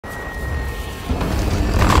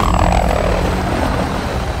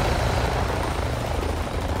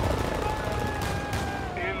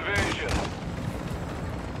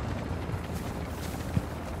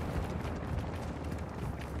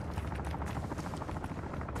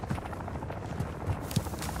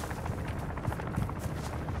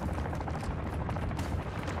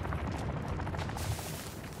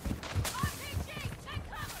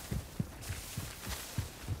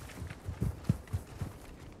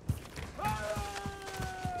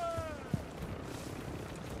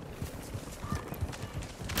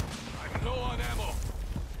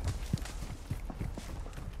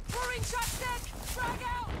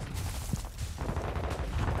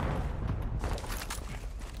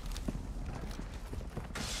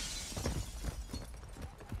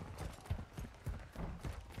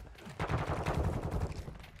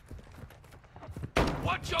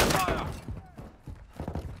Watch your fire!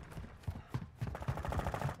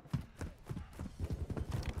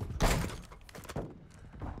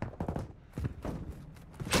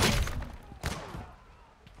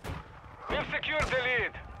 We've secured the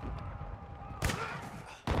lead.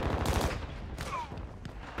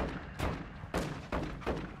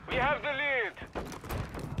 We have the lead.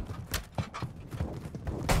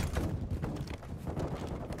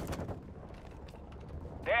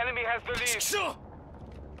 The enemy has the lead. Sure.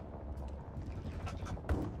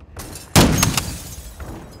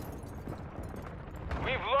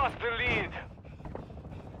 We've lost the lead.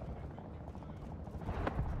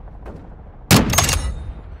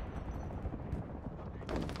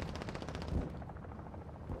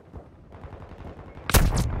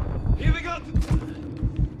 Here we go!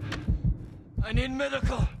 I need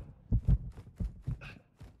medical.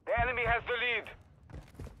 The enemy has the lead.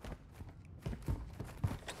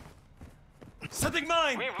 Setting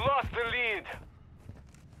mine! We've lost the lead.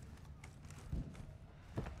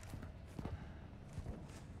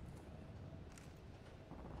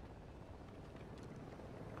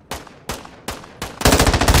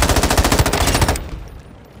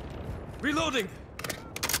 Reloading!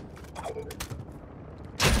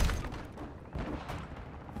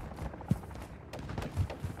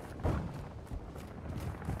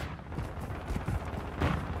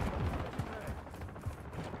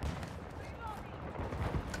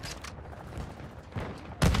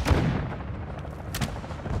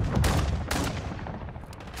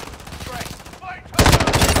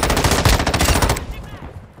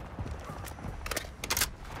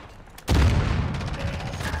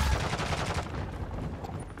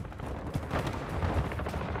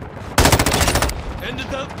 Ended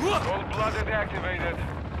that. Cold-blooded activated.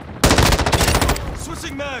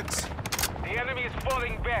 Switching mags! The enemy is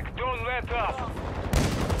falling back. Don't let up.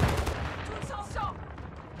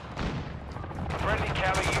 Friendly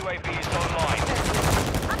counter UAV is online.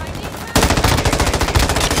 UAV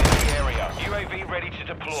is in the area. UAV ready to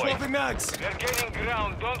deploy. Swapping mags! They're gaining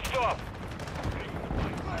ground. Don't stop.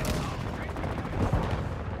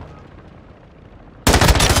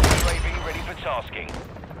 UAV ready for tasking.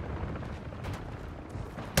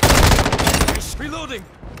 Reloading!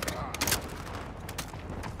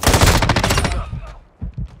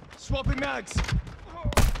 Swapping mags!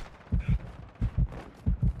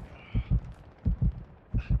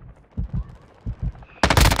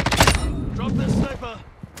 Drop the sniper!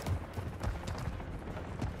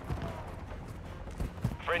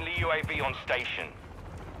 Friendly UAV on station.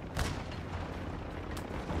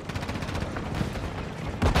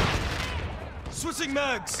 Switching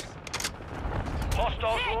mags!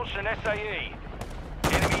 Hostiles launched an SAE.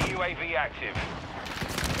 Enemy UAV active.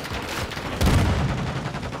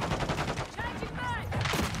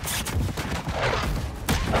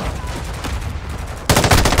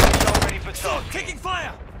 Missile ready for tasking. Taking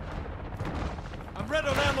fire! I'm red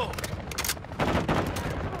on ammo!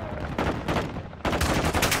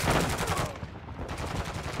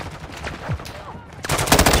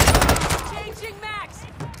 Changing max!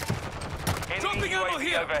 Enemy Dropping ammo UAV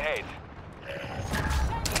here. overhead.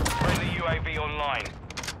 Friendly UAV online.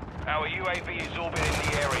 Our UAV is orbiting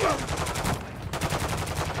the area.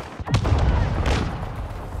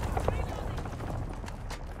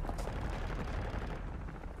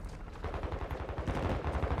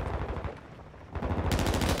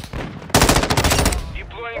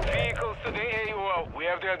 Deploying vehicles to the AO. We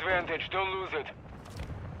have the advantage. Don't lose it.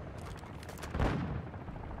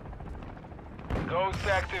 Ghost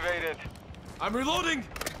activated. I'm reloading!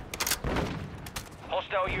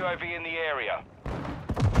 Hostile UAV in the area.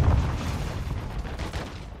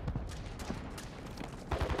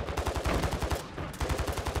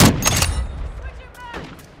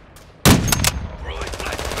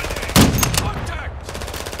 Contact!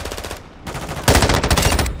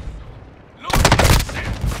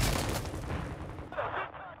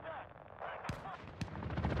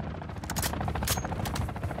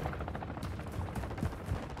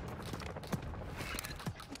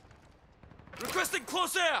 Requesting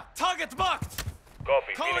close air! Target marked!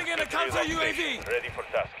 Copy. Calling in a counter UAV! Ready for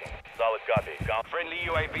tasking. Solid copy. Friendly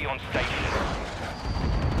UAV on station.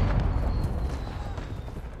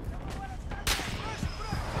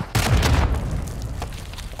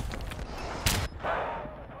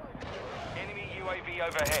 Enemy UAV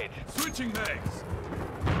overhead. Switching mags!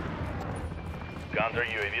 Counter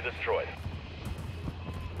UAV destroyed.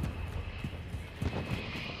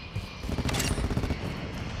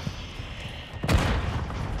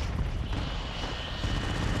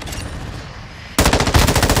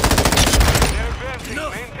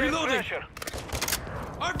 Enough! Maintain Reloading! pressure.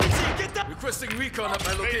 RPG, get down! down! Requesting recon at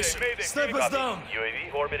my location. Snipers down!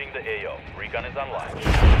 UAV orbiting the AO. Recon is online.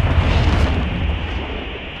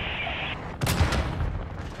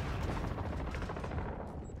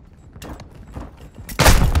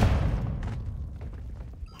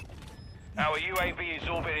 Our UAV is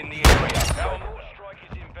orbiting the area. Our mortar strike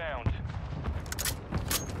is inbound.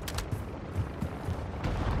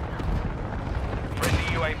 Friendly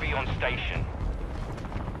UAV on station.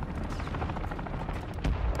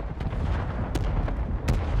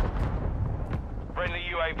 Friendly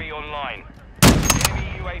UAV online.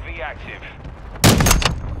 Enemy UAV active.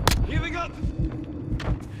 Healing up!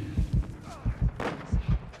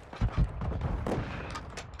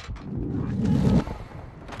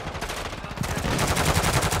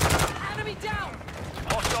 Enemy down!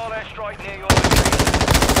 Hostile airstrike near your location.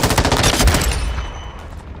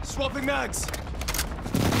 Swapping mags!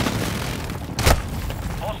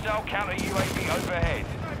 Hostile counter UAV overhead.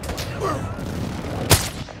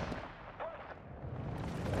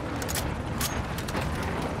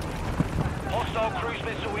 Hostile cruise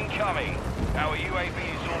missile incoming. Our UAV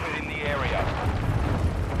is orbiting the area.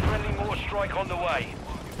 Friendly mortar strike on the way.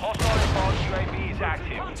 Hostile advanced UAV is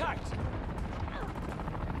active. Contact!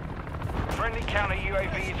 Friendly counter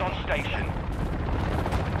UAV is on station.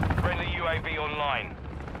 Friendly UAV online.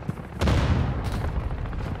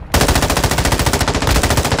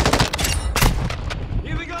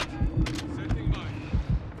 Healing up!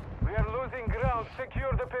 We are losing ground.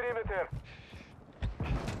 Secure the perimeter.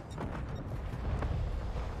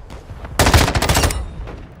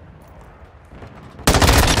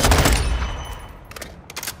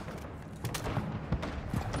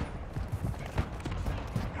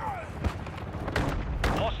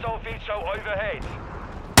 Hostile Mw2 overhead.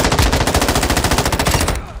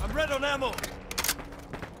 I'm red on ammo!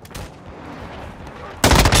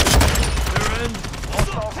 They're in!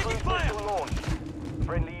 Hostile Taking cruise fire! missile launched.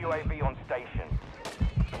 Friendly UAV on station.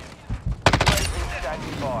 UAV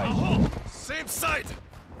standing by. Oh, same site!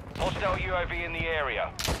 Hostile UAV in the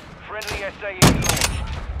area. Friendly SAE launched.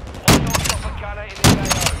 Hostile chopper gunner in the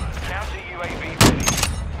AO. Counter UAV ready.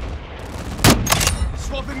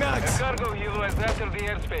 Swapping mags! Cargo helo has entered the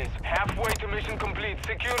airspace. Halfway to mission complete.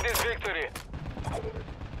 Secure this victory.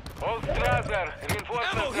 Hold Strasser. Ammo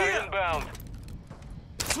Reinforcements here! are inbound.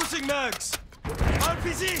 Switching mags!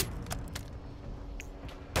 RPG!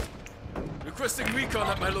 Requesting recon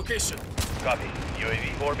at my location. Copy.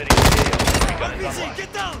 UAV orbiting the AO. Recon is RPG, online.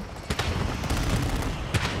 get down!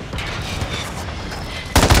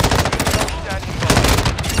 Standing by.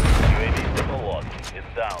 UAV signal lost.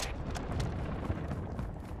 It's down.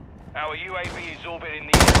 Our UAV is orbiting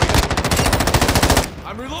the area.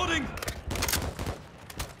 I'm reloading!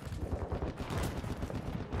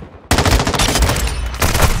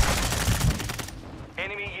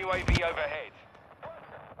 Enemy UAV overhead.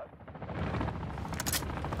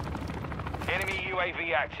 Enemy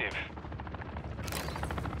UAV active.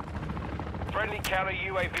 Friendly counter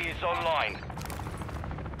UAV is online.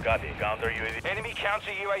 Copy. Counter UAV. Enemy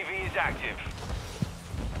counter UAV is active.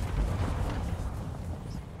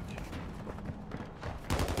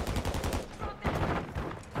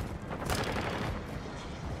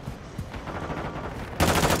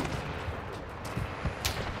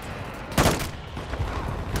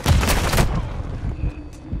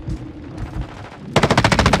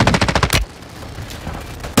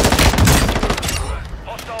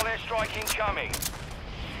 Hostile airstrike incoming.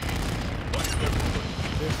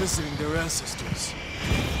 They're visiting their ancestors.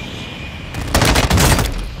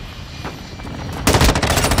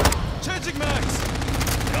 Changing mags!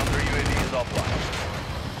 Counter UAV is offline.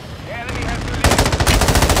 The enemy has released.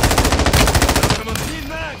 Come on, need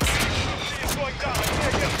mags! He's going down.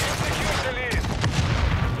 Secure the lead.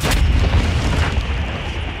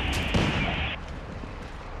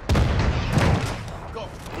 Go!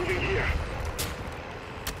 Moving here!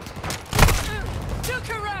 Duke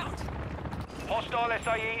around! Hostile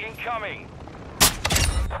SAE incoming.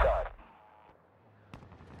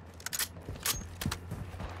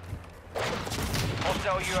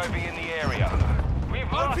 Hostile UAV in the area.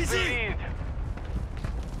 We've lost the RPG! lead.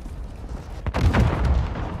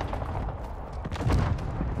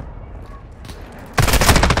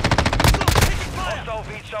 Hostile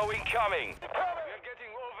Mw2 incoming. We're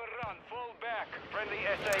getting overrun. Fall back. Friendly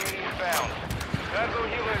SAE inbound. Cargo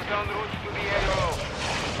helo is en route to the AO.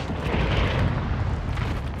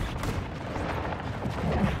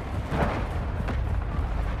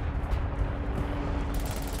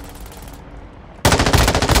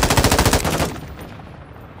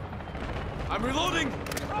 I'm reloading!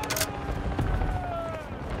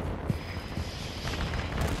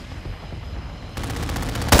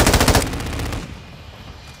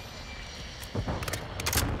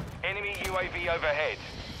 overhead.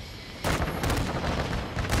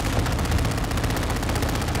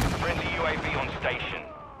 Friendly UAV on station.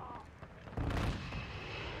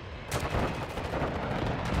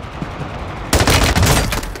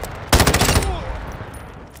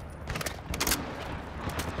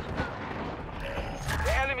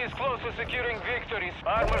 The enemy is close to securing victories.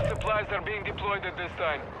 Armor supplies are being deployed at this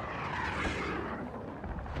time.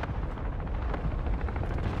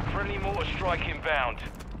 Friendly mortar strike inbound.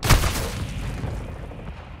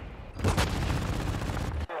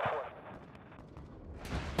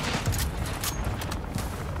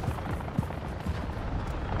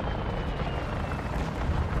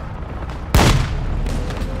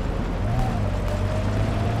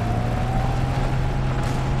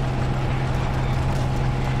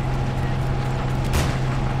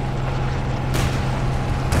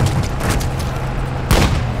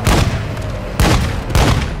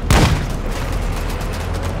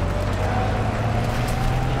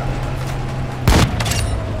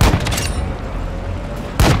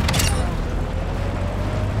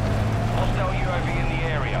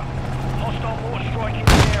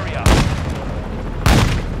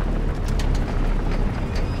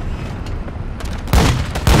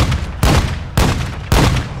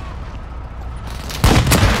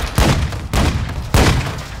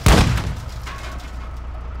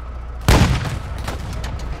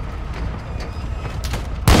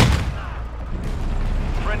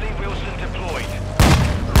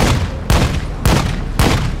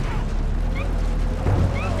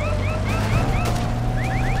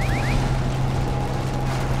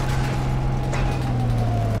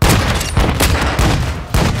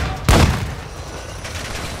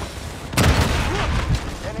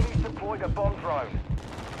 A bomb drone.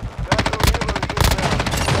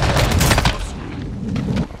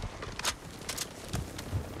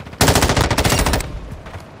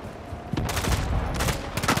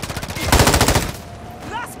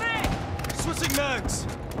 That's me! Switching mags!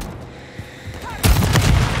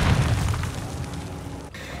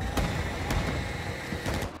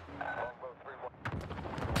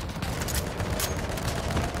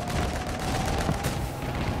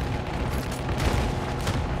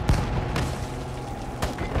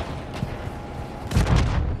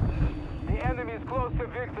 Close to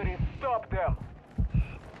victory. Stop them.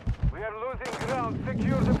 We are losing ground.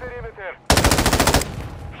 Secure the perimeter.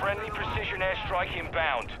 Friendly precision airstrike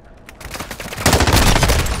inbound.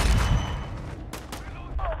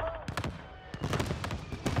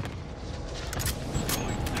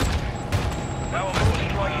 Our mortar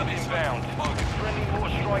strike is inbound. Friendly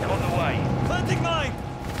mortar strike on the way. Planting mine!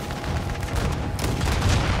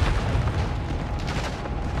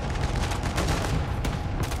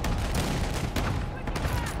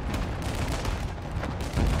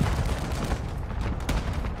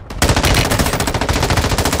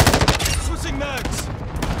 Mags!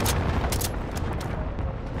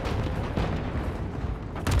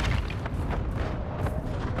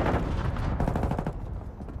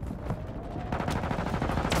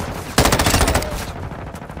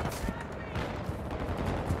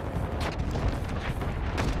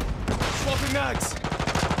 Swapping mags!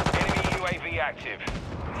 Enemy UAV active.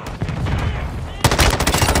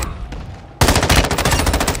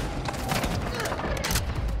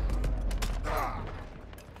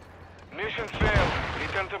 Mission failed.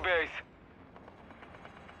 Return to base.